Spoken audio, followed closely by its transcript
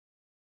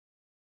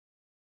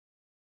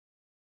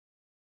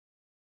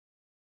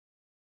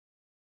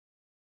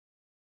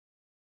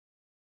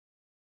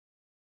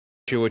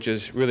which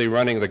is really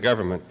running the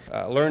government.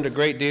 Learned a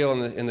great deal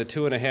in the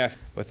 2.5.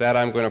 With that,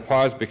 I'm going to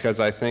pause because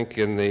I think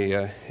in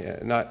the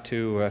not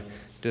too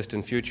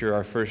distant future,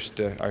 our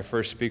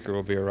first speaker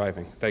will be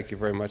arriving. Thank you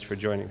very much for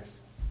joining us.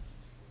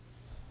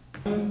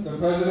 The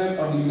President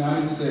of the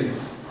United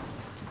States.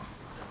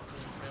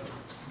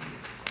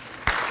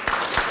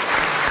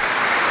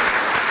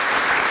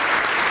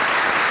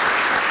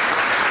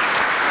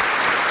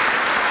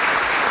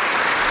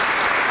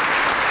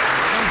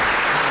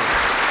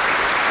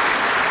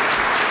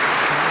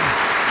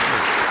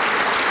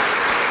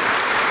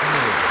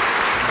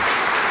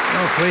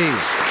 Please.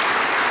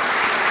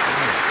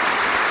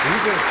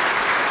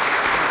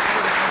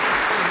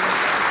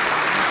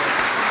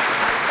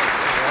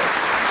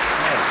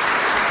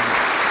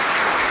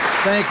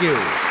 Thank you.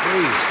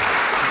 Please.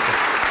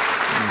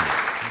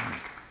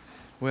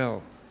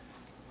 Well,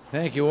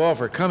 thank you all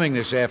for coming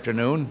this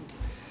afternoon.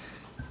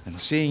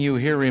 And seeing you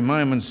here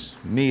reminds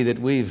me that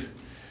we've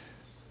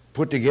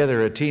put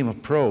together a team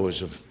of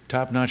pros, of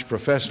top-notch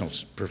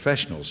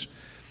professionals,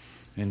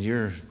 and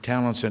your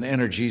talents and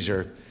energies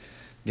are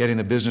getting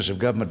the business of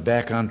government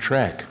back on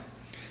track.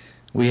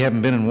 We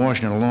haven't been in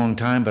Washington a long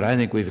time, but I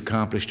think we've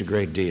accomplished a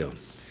great deal.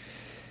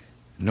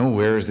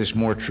 Nowhere is this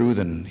more true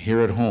than here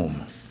at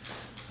home.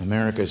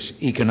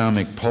 America's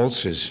economic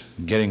pulse is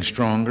getting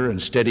stronger and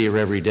steadier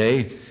every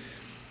day.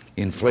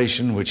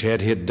 Inflation, which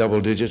had hit double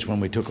digits when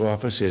we took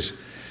office, is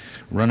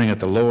running at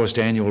the lowest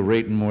annual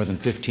rate in more than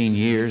 15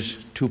 years,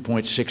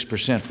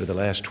 2.6% for the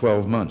last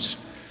 12 months.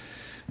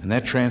 And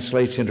that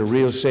translates into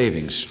real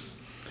savings.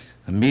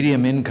 A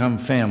medium-income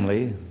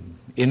family,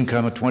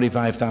 income of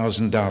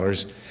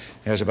 $25,000,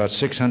 has about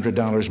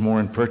 $600 more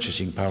in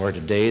purchasing power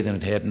today than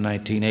it had in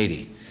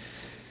 1980.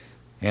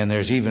 And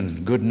there's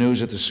even good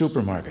news at the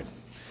supermarket.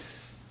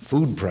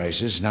 Food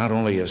prices not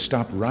only have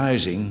stopped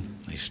rising,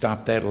 they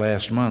stopped that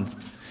last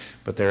month,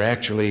 but they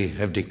actually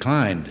have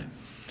declined.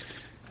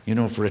 You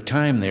know, for a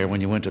time there,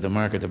 when you went to the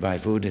market to buy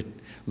food, it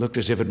looked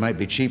as if it might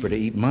be cheaper to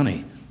eat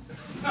money.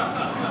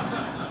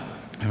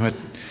 But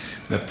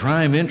the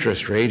prime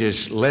interest rate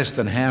is less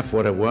than half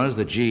what it was.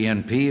 The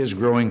GNP is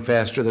growing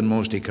faster than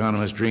most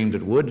economists dreamed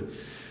it would.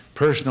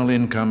 Personal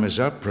income is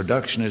up,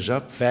 production is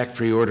up,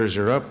 factory orders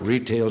are up,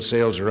 retail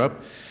sales are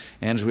up,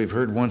 and as we've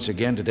heard once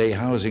again today,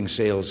 housing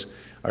sales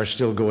are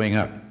still going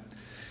up.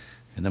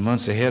 In the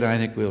months ahead, I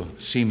think we'll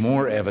see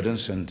more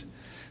evidence and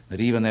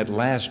that even that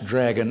last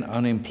dragon,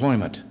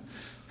 unemployment,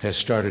 has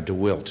started to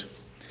wilt.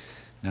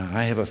 Now,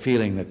 I have a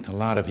feeling that a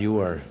lot of you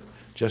are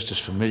just as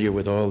familiar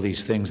with all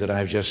these things that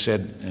I've just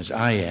said as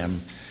I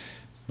am,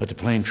 but the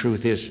plain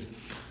truth is,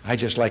 I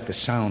just like the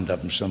sound of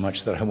them so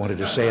much that I wanted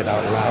to say it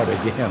out loud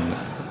again.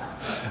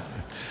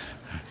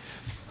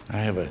 I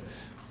have a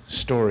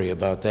story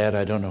about that.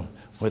 I don't know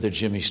whether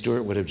Jimmy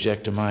Stewart would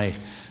object to my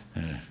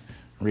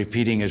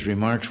repeating his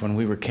remarks when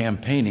we were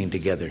campaigning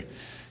together,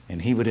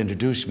 and he would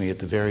introduce me at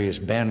the various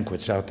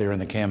banquets out there on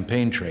the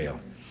campaign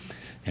trail.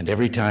 And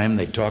every time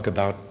they'd talk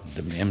about,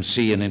 the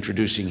MC in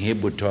introducing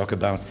him would talk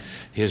about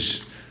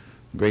his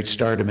great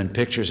stardom in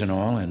pictures and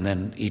all, and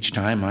then each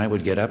time I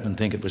would get up and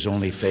think it was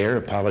only fair,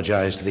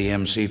 apologize to the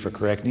MC for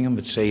correcting him,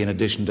 but say in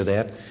addition to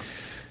that,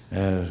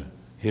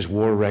 his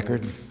war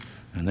record,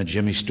 and that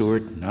Jimmy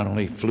Stewart not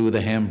only flew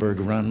the Hamburg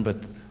run, but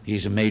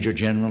he's a major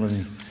general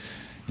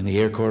in the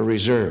Air Corps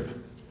Reserve.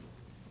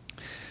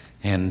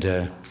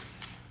 And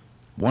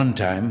one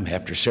time,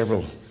 after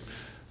several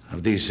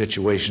of these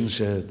situations,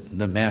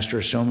 the Master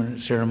of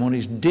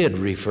Ceremonies did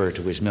refer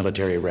to his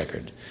military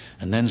record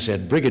and then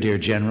said, Brigadier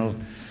General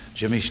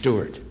Jimmy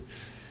Stewart.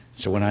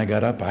 So when I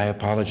got up, I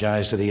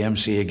apologized to the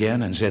MC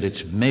again and said,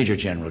 it's Major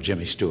General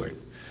Jimmy Stewart.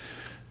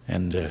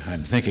 And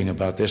I'm thinking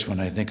about this when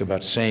I think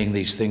about saying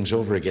these things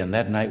over again.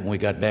 That night when we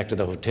got back to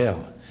the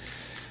hotel,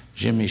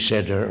 Jimmy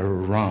said,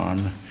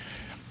 Ron,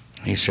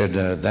 he said,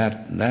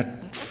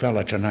 that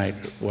fella tonight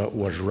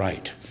was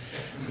right.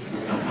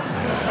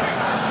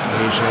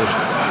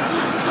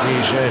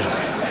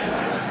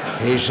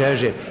 He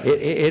says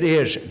it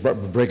is,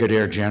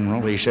 Brigadier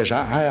General. He says,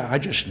 I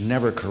just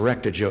never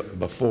corrected you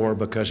before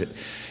because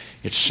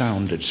it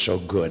sounded so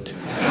good.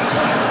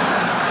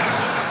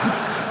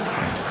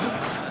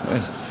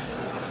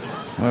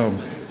 Well,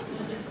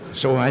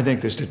 so I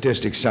think the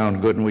statistics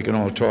sound good and we can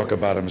all talk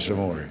about them some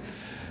more.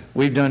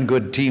 We've done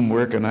good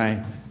teamwork and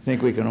I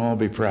think we can all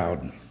be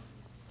proud.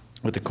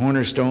 With the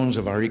cornerstones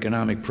of our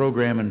economic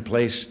program in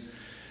place,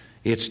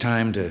 it's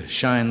time to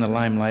shine the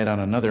limelight on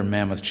another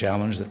mammoth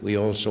challenge that we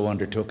also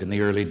undertook in the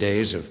early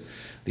days of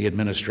the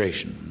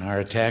administration.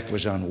 Our attack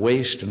was on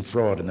waste and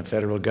fraud in the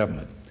federal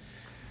government.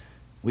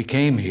 We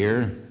came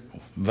here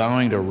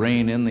vowing to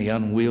rein in the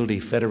unwieldy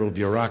federal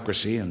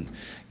bureaucracy and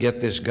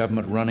get this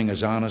government running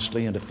as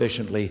honestly and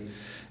efficiently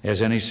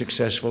as any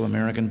successful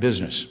American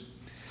business.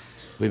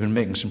 We've been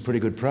making some pretty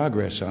good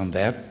progress on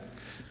that,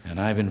 and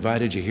I've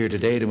invited you here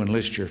today to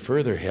enlist your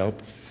further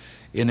help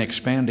in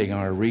expanding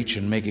our reach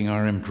and making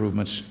our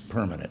improvements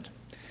permanent.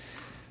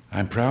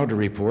 I'm proud to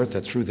report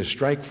that through the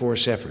strike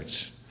force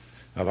efforts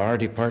of our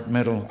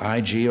departmental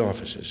IG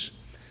offices,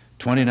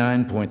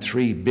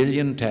 29.3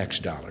 billion tax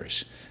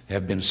dollars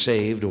have been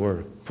saved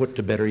or put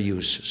to better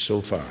use so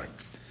far.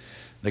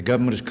 The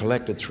government has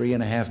collected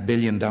 $3.5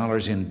 billion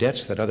in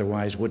debts that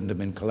otherwise wouldn't have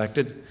been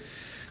collected.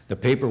 The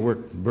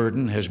paperwork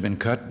burden has been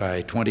cut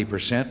by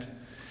 20%.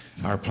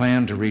 Our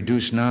plan to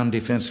reduce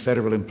non-defense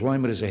federal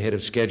employment is ahead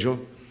of schedule.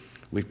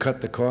 We've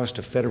cut the cost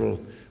of federal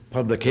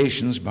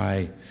publications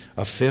by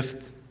a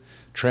fifth,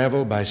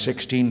 travel by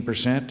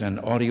 16%, and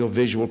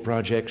audiovisual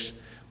projects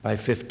by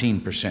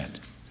 15%.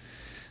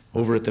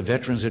 Over at the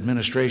Veterans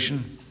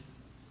Administration,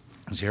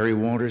 as Harry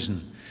Walters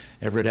and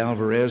Everett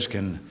Alvarez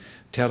can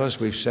tell us,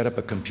 we've set up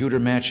a computer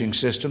matching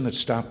system that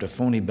stopped a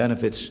phony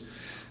benefits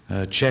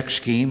check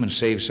scheme and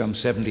saved some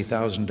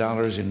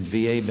 $70,000 in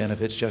VA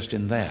benefits just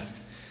in that.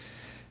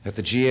 At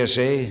the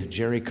GSA,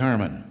 Jerry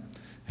Carmen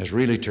has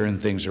really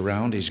turned things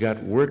around. He's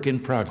got work in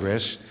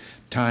progress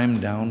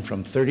timed down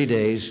from 30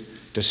 days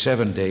to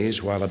 7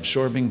 days while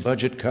absorbing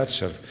budget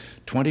cuts of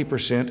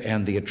 20%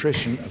 and the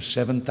attrition of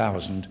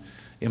 7,000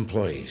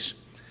 employees.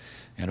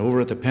 And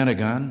over at the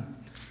Pentagon,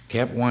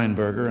 Cap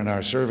Weinberger and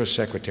our service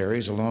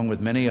secretaries, along with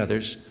many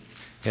others,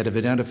 had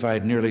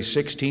identified nearly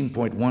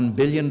 $16.1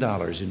 billion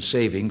in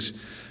savings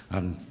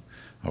on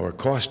our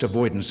cost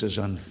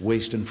avoidances on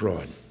waste and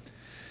fraud.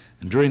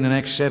 And during the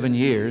next 7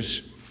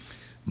 years,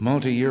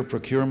 multi-year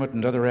procurement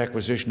and other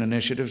acquisition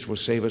initiatives will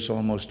save us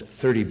almost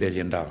 $30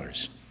 billion.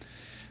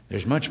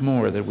 There's much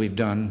more that we've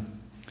done,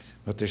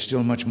 but there's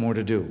still much more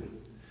to do.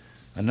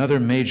 Another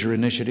major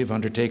initiative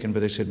undertaken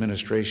by this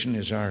administration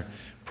is our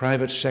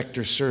private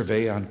sector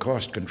survey on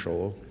cost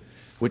control,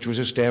 which was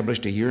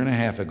established 1.5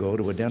 years ago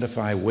to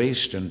identify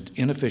waste and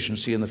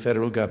inefficiency in the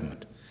federal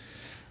government.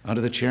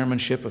 Under the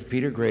chairmanship of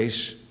Peter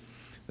Grace,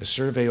 the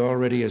survey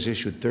already has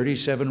issued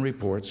 37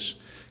 reports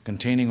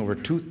containing over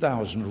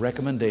 2,000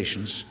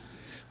 recommendations,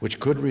 which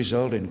could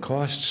result in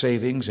cost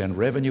savings and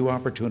revenue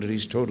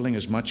opportunities totaling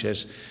as much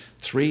as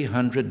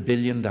 $300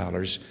 billion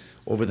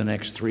over the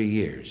next 3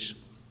 years.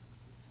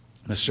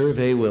 The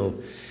survey will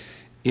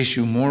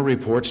issue more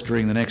reports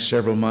during the next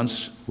several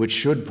months, which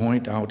should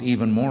point out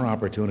even more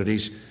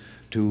opportunities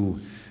to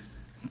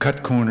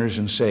cut corners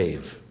and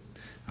save.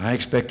 I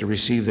expect to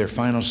receive their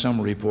final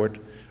summary report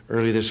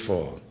early this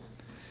fall.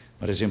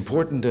 But as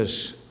important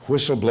as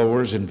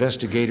whistleblowers,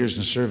 investigators,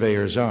 and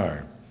surveyors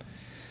are,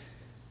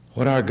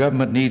 what our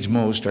government needs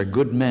most are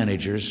good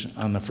managers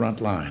on the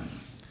front line.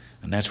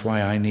 And that's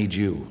why I need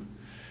you.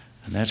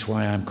 And that's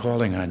why I'm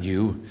calling on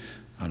you,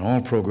 on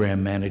all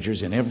program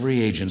managers in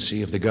every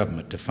agency of the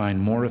government, to find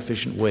more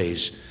efficient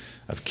ways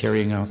of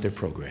carrying out their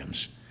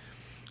programs.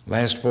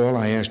 Last fall,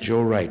 I asked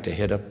Joe Wright to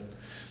head up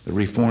the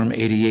Reform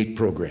 88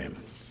 program,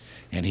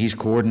 and he's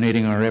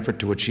coordinating our effort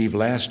to achieve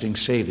lasting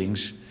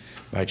savings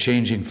by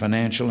changing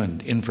financial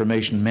and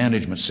information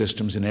management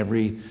systems in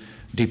every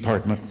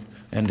department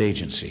and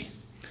agency.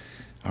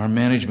 Our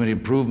management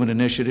improvement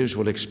initiatives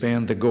will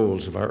expand the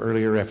goals of our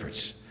earlier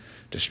efforts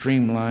to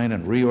streamline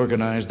and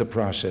reorganize the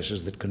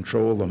processes that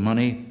control the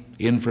money,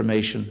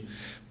 information,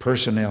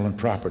 personnel, and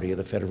property of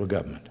the federal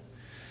government.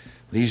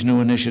 These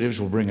new initiatives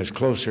will bring us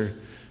closer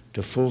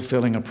to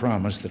fulfilling a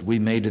promise that we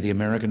made to the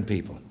American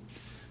people,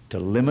 to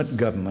limit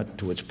government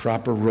to its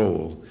proper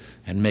role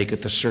and make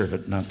it the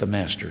servant, not the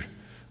master,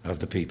 of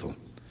the people.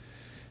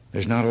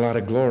 There's not a lot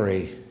of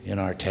glory in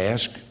our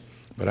task,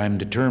 but I'm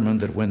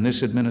determined that when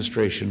this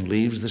administration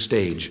leaves the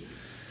stage,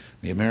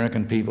 the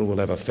American people will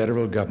have a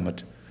federal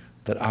government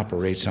that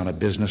operates on a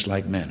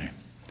business-like manner.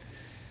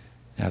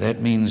 Now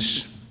that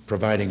means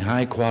providing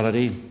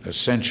high-quality,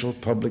 essential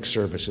public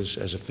services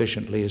as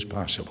efficiently as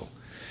possible.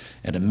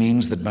 And it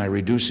means that by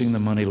reducing the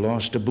money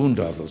lost to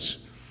boondoggles,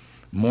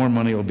 more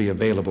money will be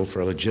available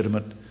for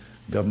legitimate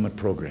government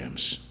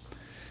programs.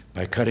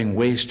 By cutting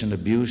waste and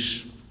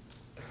abuse,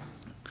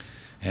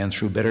 and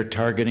through better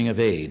targeting of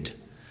aid,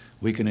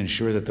 we can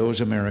ensure that those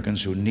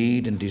Americans who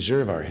need and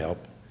deserve our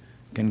help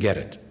can get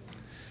it.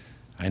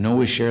 I know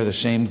we share the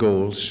same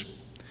goals,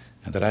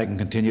 and that I can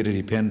continue to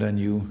depend on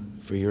you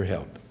for your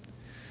help.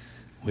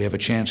 We have a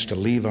chance to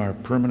leave our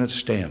permanent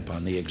stamp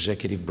on the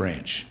executive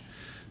branch.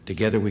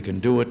 Together we can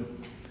do it,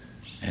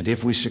 and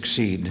if we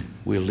succeed,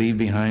 we'll leave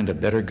behind a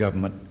better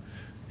government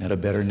and a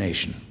better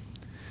nation.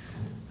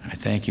 I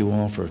thank you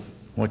all for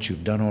what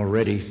you've done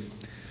already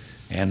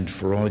and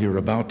for all you're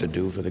about to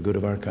do for the good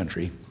of our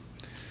country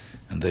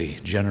and the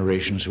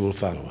generations who will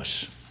follow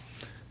us.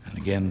 And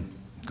again,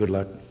 good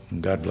luck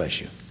and God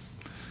bless you.